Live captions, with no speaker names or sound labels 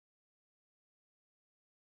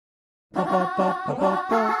Hey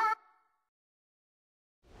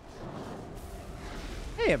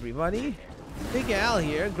everybody, Big Al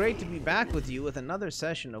here. Great to be back with you with another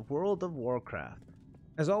session of World of Warcraft.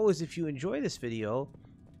 As always, if you enjoy this video,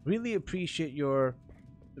 really appreciate your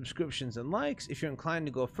subscriptions and likes. If you're inclined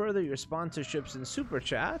to go further, your sponsorships and super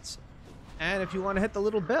chats. And if you want to hit the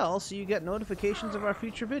little bell so you get notifications of our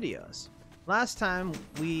future videos. Last time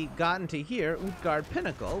we got into here, Utgard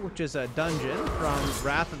Pinnacle, which is a dungeon from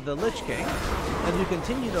Wrath of the Lich King. As we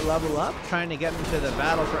continue to level up, trying to get into the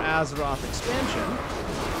Battle for Azeroth expansion.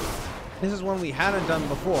 This is one we hadn't done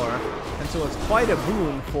before, and so it's quite a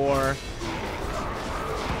boon for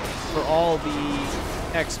all the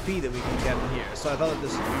XP that we can get in here. So I thought that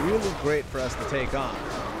this would be really great for us to take on.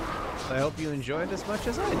 So I hope you enjoy it as much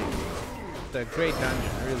as I do. It's a great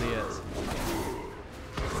dungeon, it really is.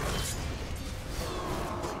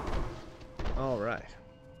 Alright.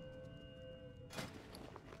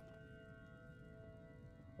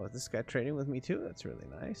 Oh, is this guy trading with me too? That's really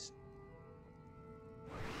nice.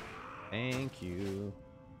 Thank you.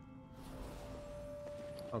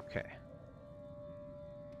 Okay.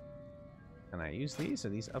 Can I use these? Are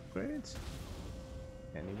these upgrades?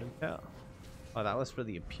 Can't even tell. Oh, that was for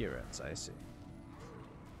the appearance, I see.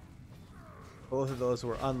 Both of those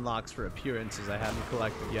were unlocks for appearances I hadn't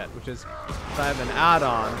collected yet, which is, I have an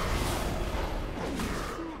add-on.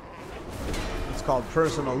 It's called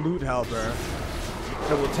Personal Loot Helper.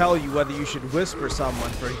 That will tell you whether you should whisper someone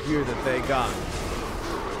for gear that they got.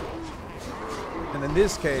 And in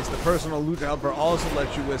this case, the Personal Loot Helper also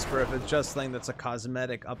lets you whisper if it's just something that's a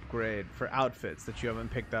cosmetic upgrade for outfits that you haven't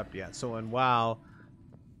picked up yet. So in WoW,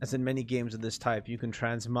 as in many games of this type, you can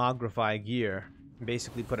transmogrify gear and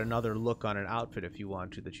basically put another look on an outfit if you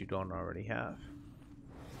want to that you don't already have.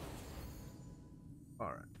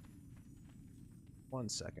 Alright. 1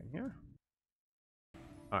 second here.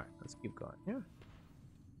 Alright, let's keep going here.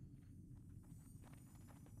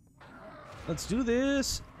 Let's do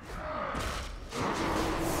this!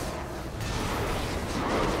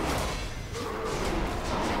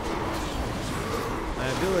 My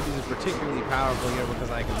abilities are particularly powerful here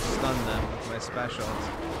because I can stun them with my specials.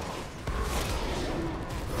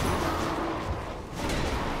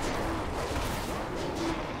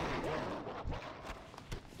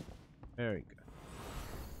 Very good.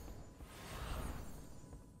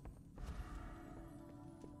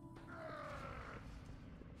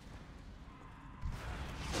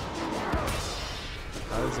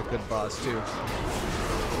 Oh, this is a good boss too.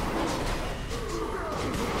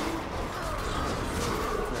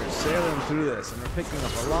 We're sailing through this and we're picking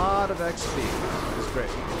up a lot of XP, which is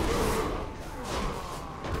great.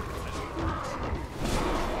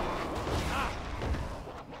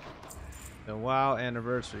 The WoW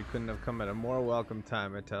anniversary couldn't have come at a more welcome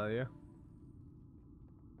time, I tell you.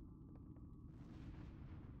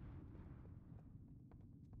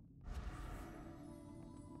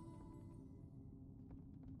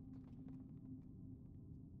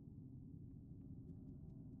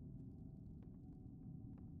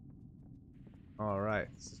 Alright,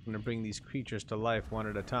 this is going to bring these creatures to life one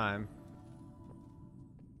at a time.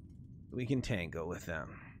 We can tango with them.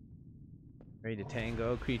 Ready to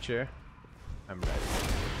tango, creature? I'm ready.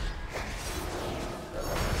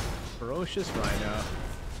 Ferocious Rhino.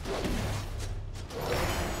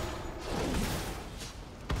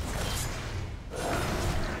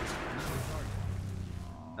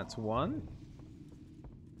 That's one.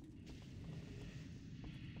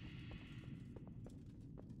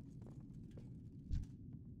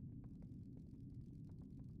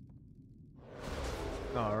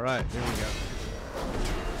 All right, here we go.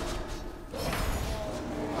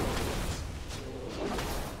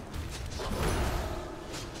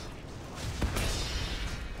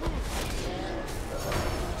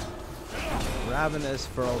 Ravenous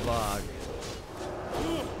Furlbog.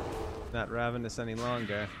 Not ravenous any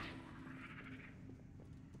longer.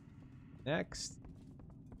 Next.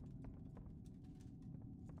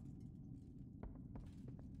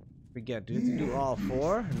 We get to do all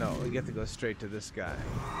four? No, we get to go straight to this guy.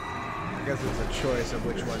 I guess it's a choice of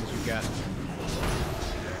which ones you get.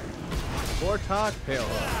 Vortok, Pale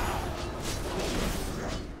Hook.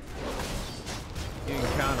 You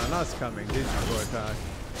didn't count on us coming, did you, Vortok?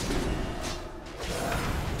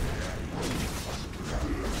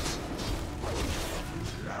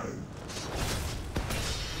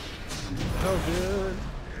 So good.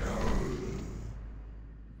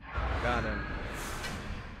 Got him.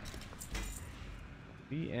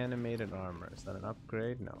 Reanimated armor. Is that an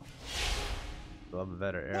upgrade? No. Love a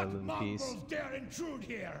better heirloom piece. What mongrels dare intrude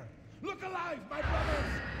here? Look alive, my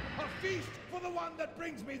brothers! A feast for the one that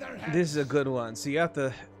brings me their heads. This is a good one. So you have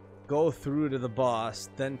to go through to the boss,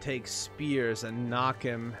 then take spears and knock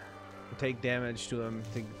him, take damage to him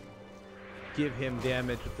to give him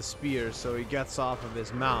damage with the spears so he gets off of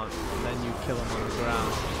his mount, and then you kill him on the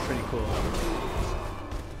ground. It's pretty cool.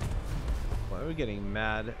 Why are we getting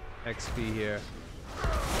mad XP here?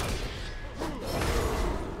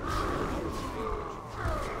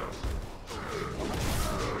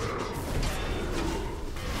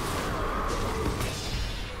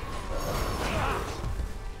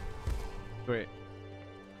 Great.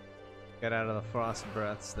 Get out of the frost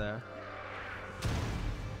breaths there.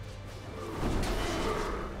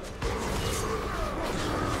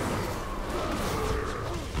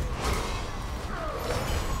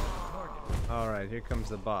 Alright, here comes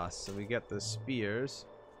the boss. So we get the spears.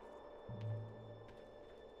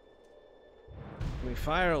 We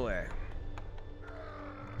fire away.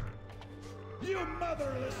 You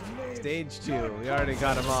motherless knaves. Stage 2. We already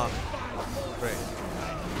got him off. Great.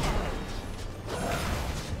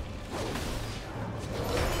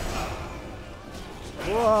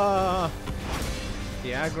 Whoa! He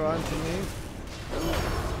aggro onto me.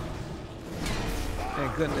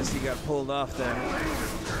 Thank goodness he got pulled off there.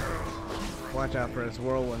 Watch out for his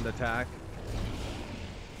whirlwind attack.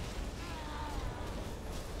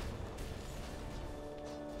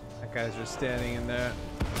 That guy's just standing in there.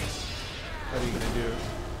 What are you gonna do?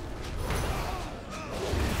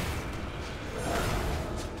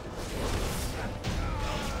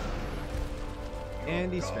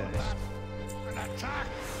 And he's finished. An attack.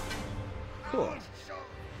 Cool.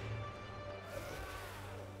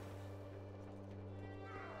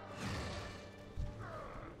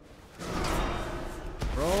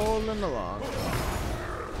 Rolling along.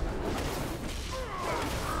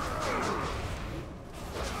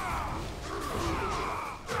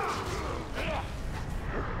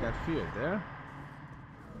 Got feared there.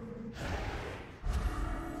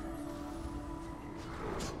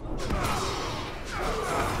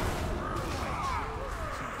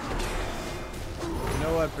 You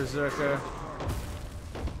know what, Berserker?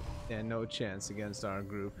 Yeah, no chance against our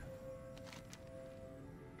group.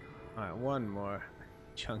 Alright, one more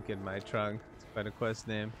chunk in my trunk. It's quite a quest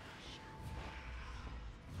name.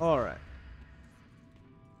 Alright.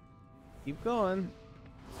 Keep going.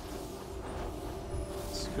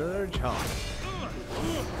 Scourge Hawk.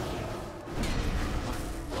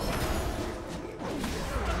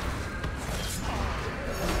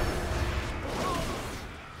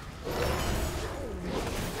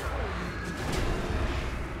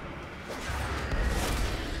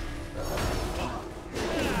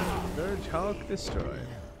 Scourge Hawk destroyed.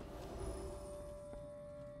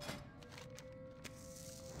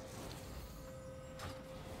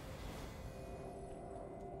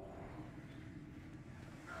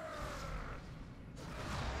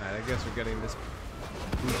 Alright, I guess we're getting this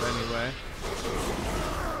loop anyway.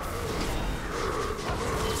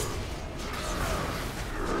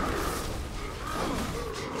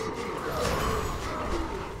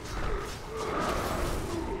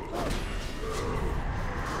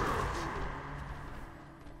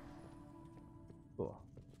 Cool.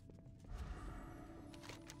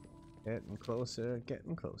 Getting closer,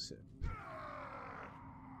 getting closer.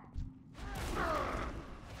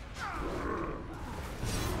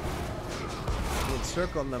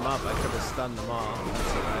 Circling them up, I could have stunned them all.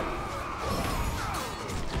 That's alright.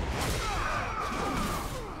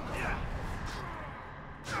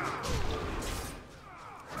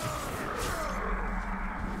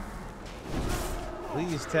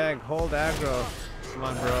 Please tag, hold aggro. Come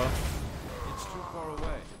on, bro. It's too far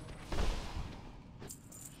away.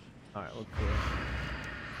 Alright, we're clear.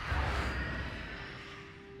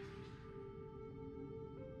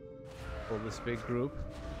 Pull this big group.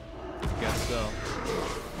 Guess so.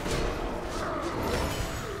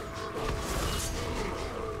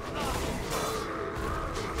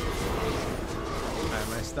 Alright,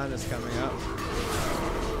 my stun is coming up.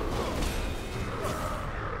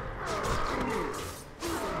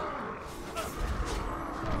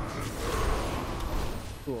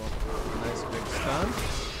 Cool. Nice big stun.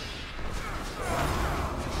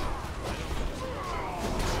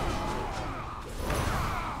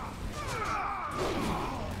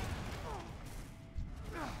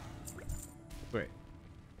 Great.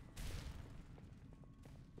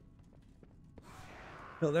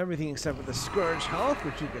 Killed everything except for the Scourge Hulk,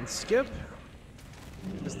 which you can skip.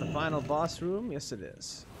 Is the final boss room? Yes, it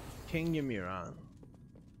is. King Ymiron.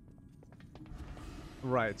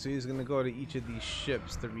 Right, so he's gonna go to each of these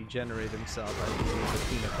ships to regenerate himself, I believe,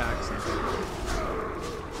 between attacks and things.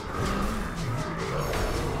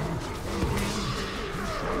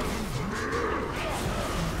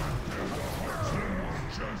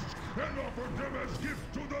 Just as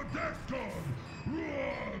gift to the death god!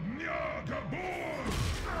 Ruah Nyagabor!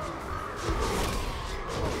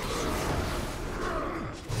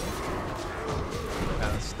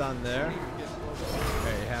 Got a stun there.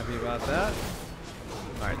 Very happy about that.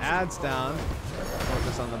 Alright, adds down.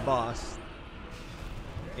 Focus on the boss.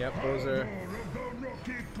 Yep, those are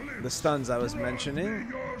the stuns I was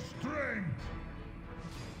mentioning.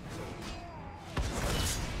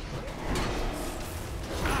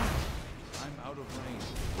 I'm out of range.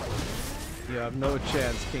 You have no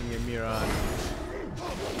chance, King Ymiron.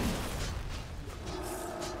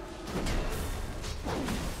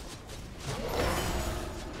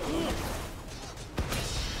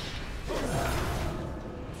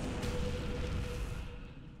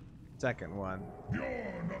 Second one.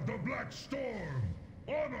 Bjorn of the Black Storm,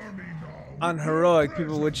 honor me now. On heroic,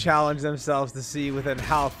 people would challenge themselves to see within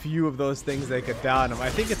how few of those things they could down them. I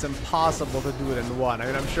think it's impossible to do it in one. I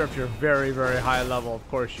mean, I'm sure if you're very, very high level, of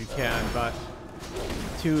course you can, but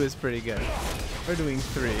 2 is pretty good. We're doing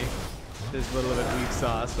 3. There's a little bit of weak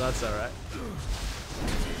sauce, so that's alright.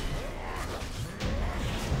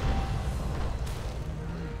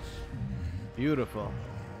 Beautiful.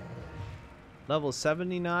 Level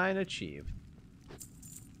 79 achieved.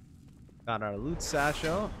 Got our loot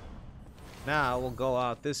satchel. Now we'll go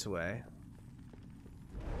out this way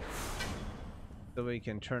so we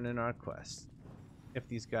can turn in our quest. If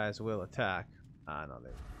these guys will attack. Ah, no,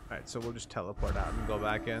 they. Alright, so we'll just teleport out and go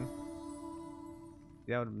back in.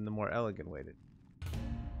 That would have been the more elegant way to.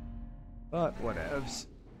 But whatevs.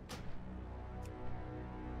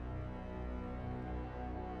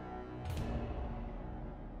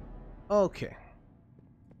 Okay.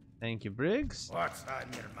 Thank you, Briggs. What's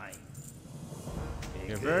on your mind?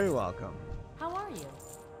 You're very welcome. How are you?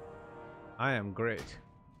 I am great.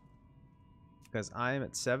 Because I am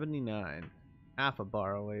at 79. Half a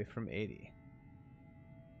bar away from 80.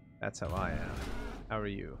 That's how I am. How are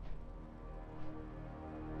you?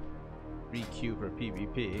 3Q for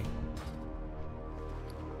PvP.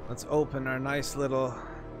 Let's open our nice little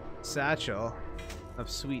satchel of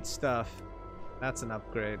sweet stuff. That's an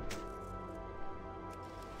upgrade.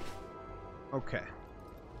 Okay.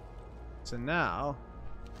 So now,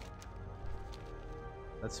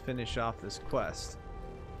 let's finish off this quest.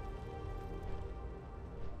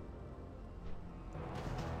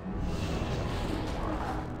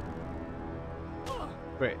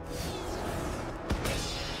 Great.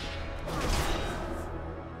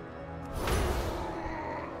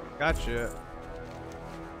 Gotcha.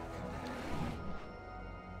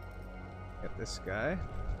 Get this guy.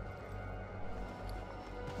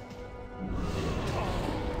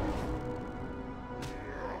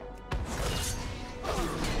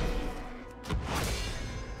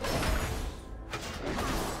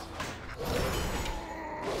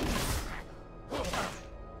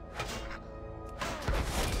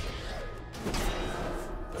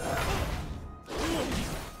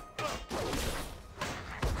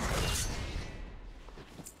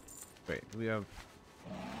 Wait, we have...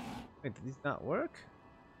 Wait, did these not work?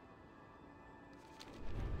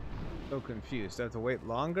 So confused. Do I have to wait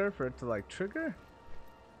longer for it to, like, trigger?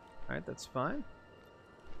 Alright, that's fine.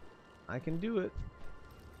 I can do it.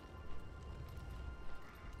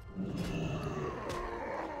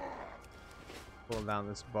 Pull down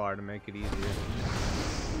this bar to make it easier.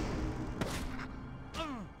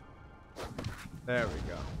 There we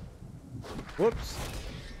go. Whoops.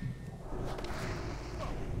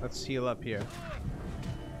 Let's heal up here.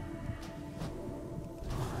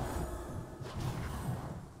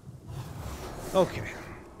 Okay.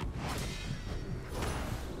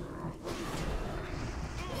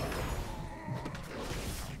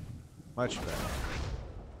 Much better.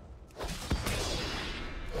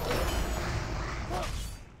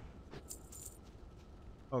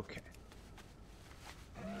 Okay.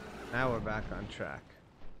 Now we're back on track.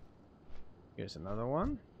 Here's another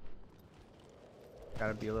one.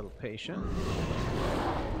 Gotta be a little patient.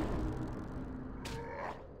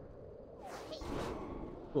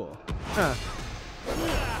 Cool. Huh.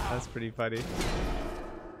 That's pretty funny.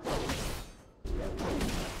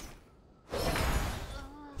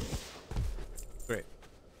 Great.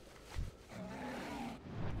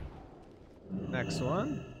 Next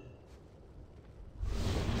one.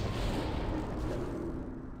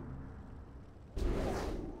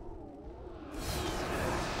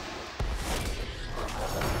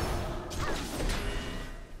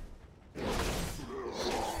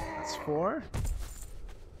 That's 4.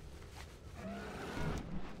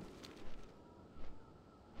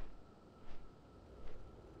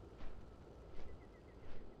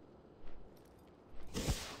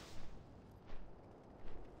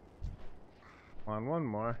 On one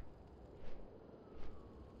more.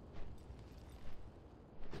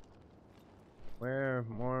 Where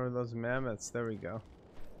more of those mammoths? There we go.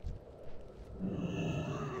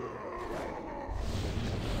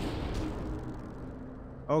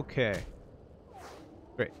 Okay.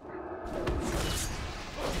 Great.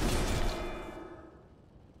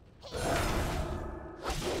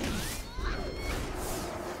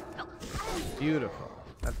 Beautiful.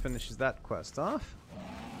 That finishes that quest off.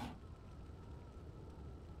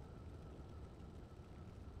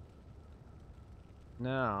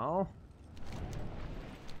 Now,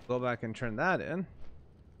 go back and turn that in.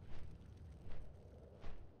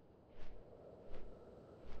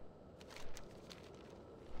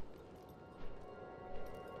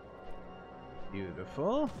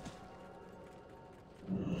 Beautiful.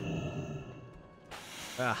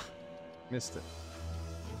 Ah, missed it.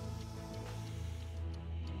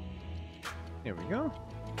 Here we go.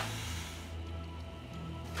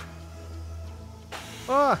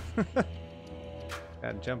 Oh!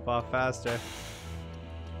 Gotta jump off faster.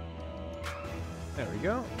 There we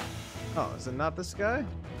go. Oh, is it not this guy?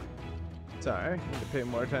 Sorry, need to pay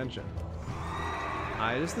more attention.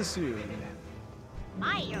 I just assumed.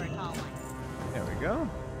 You're a tall one. There we go.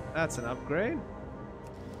 That's an upgrade.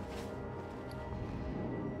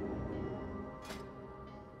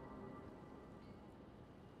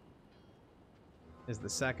 Is the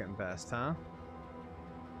second best, huh?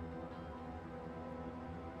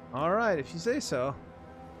 Alright, if you say so.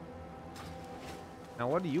 Now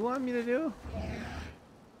what do you want me to do?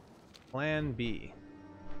 Plan B.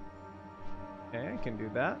 Okay, I can do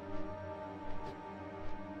that.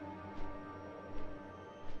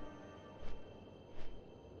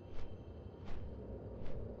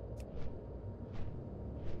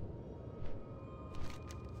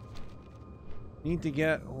 Need to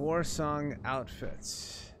get war song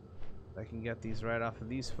outfits. I can get these right off of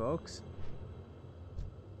these folks.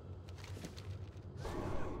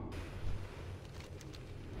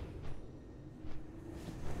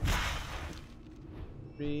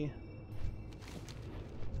 Three,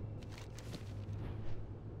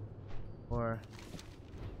 4,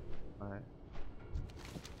 5.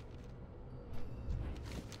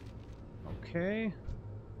 Okay.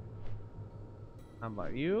 How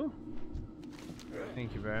about you?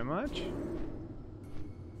 Thank you very much.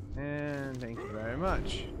 And thank you very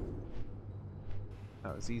much.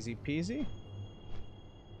 That was easy peasy.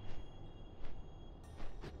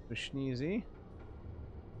 Sneezy.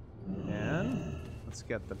 And let's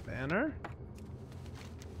get the banner.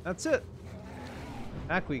 That's it.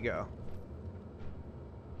 Back we go.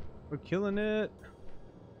 We're killing it.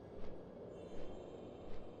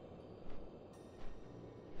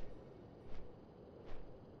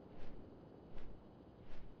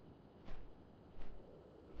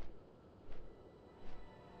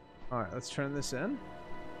 Alright, let's turn this in.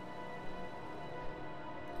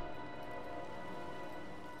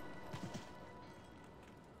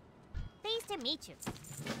 Pleased to meet you.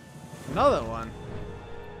 Another one.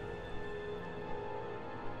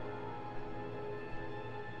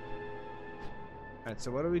 Alright,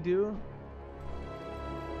 so what do we do?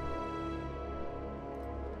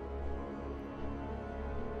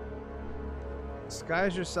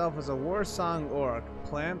 Disguise yourself as a Warsong orc.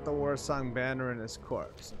 Plant the Warsong banner in his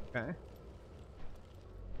corpse. Okay.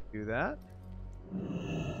 Do that.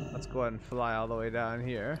 Let's go ahead and fly all the way down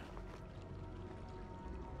here.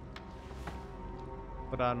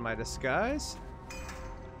 Put on my disguise.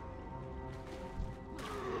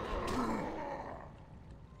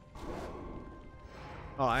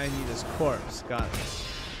 Oh, I need his corpse. Got it.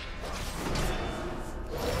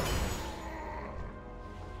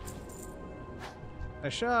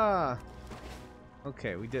 Asha!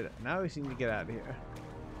 Okay, we did it. Now we just need to get out of here.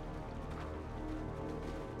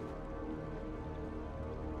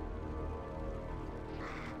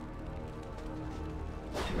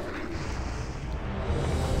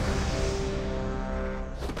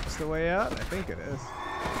 Is the way out? I think it is.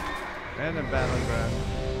 And a battleground.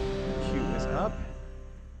 Q is up.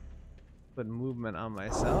 Put movement on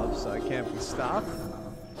myself so I can't be stopped.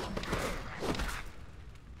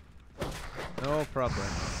 No problem.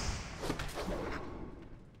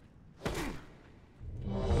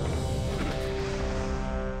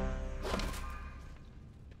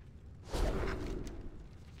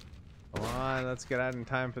 Come on, let's get out in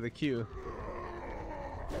time for the queue.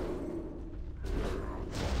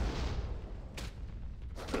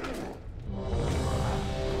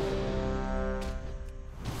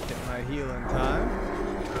 Get my heal in time.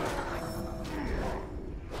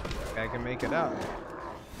 I can make it out.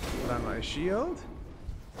 Put on my shield.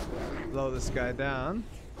 Blow this guy down.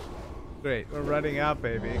 Great, we're running out,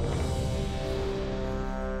 baby.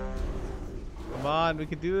 Come on, we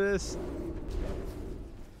can do this.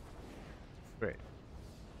 Great.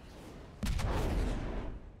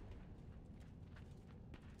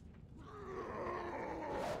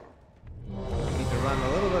 Need to run a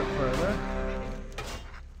little bit further.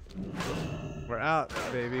 We're out,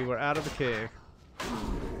 baby. We're out of the cave.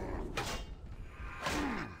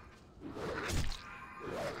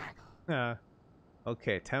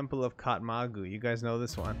 Okay, Temple of Katmagu. You guys know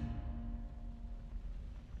this one.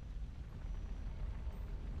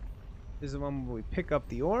 This is the one where we pick up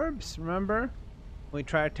the orbs, remember? We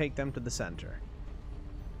try to take them to the center.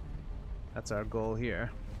 That's our goal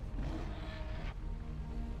here.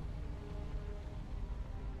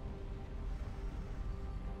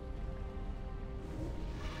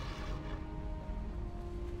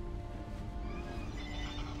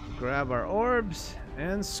 Grab our orbs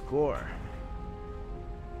and score.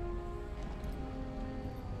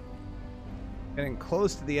 Getting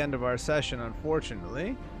close to the end of our session,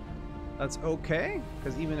 unfortunately. That's okay,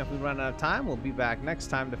 because even if we run out of time, we'll be back next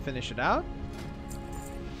time to finish it out.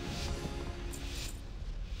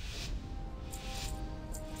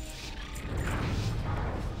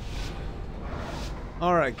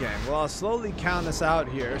 Alright, gang. Well, I'll slowly count us out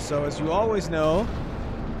here. So as you always know,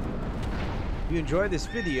 if you enjoyed this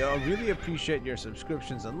video, I really appreciate your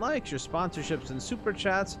subscriptions and likes, your sponsorships and super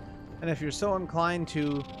chats. And if you're so inclined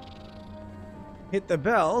to hit the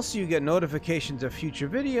bell so you get notifications of future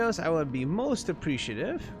videos, I would be most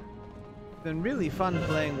appreciative. It's been really fun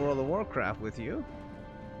playing World of Warcraft with you.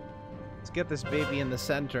 Let's get this baby in the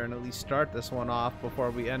center and at least start this one off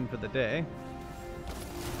before we end for the day.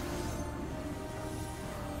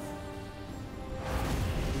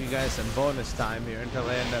 Give you guys some bonus time here until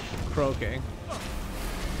I end up croaking.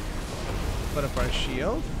 Put up our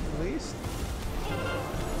shield, at least.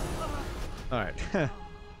 Alright.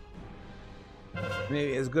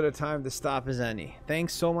 Maybe as good a time to stop as any.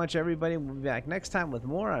 Thanks so much, everybody. We'll be back next time with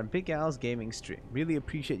more on Big Al's gaming stream. Really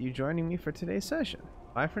appreciate you joining me for today's session.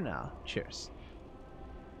 Bye for now. Cheers.